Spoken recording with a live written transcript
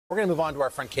We're going to move on to our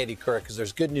friend Katie Couric because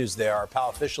there's good news there. Our pal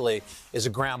officially is a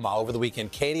grandma. Over the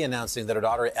weekend, Katie announcing that her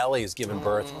daughter Ellie has given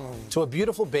birth to a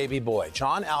beautiful baby boy.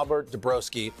 John Albert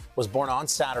Dobrosky was born on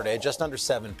Saturday, just under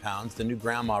 7 pounds. The new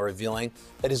grandma revealing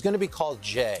that he's going to be called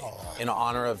Jay in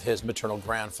honor of his maternal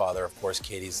grandfather, of course,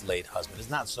 Katie's late husband. Isn't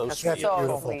that so sweet? That's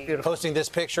beautiful. Beautiful. Posting this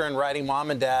picture and writing,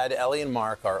 "Mom and Dad, Ellie and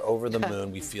Mark are over the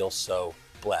moon. We feel so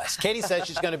blessed." Katie says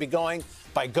she's going to be going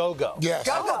by Go-Go. Yes.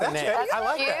 Go-Go. That's I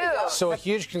like that. So a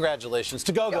huge congratulations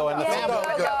to Go-Go and the family.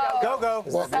 Go-Go.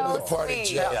 Welcome to the party,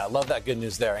 Jay. Yeah, love that good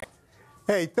news there.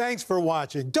 Hey, thanks for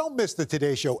watching. Don't miss the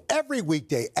Today Show every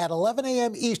weekday at 11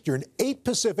 a.m. Eastern, 8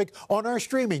 Pacific on our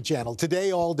streaming channel,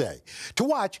 Today All Day. To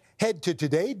watch, head to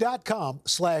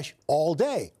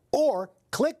today.com/allday or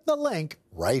click the link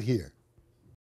right here.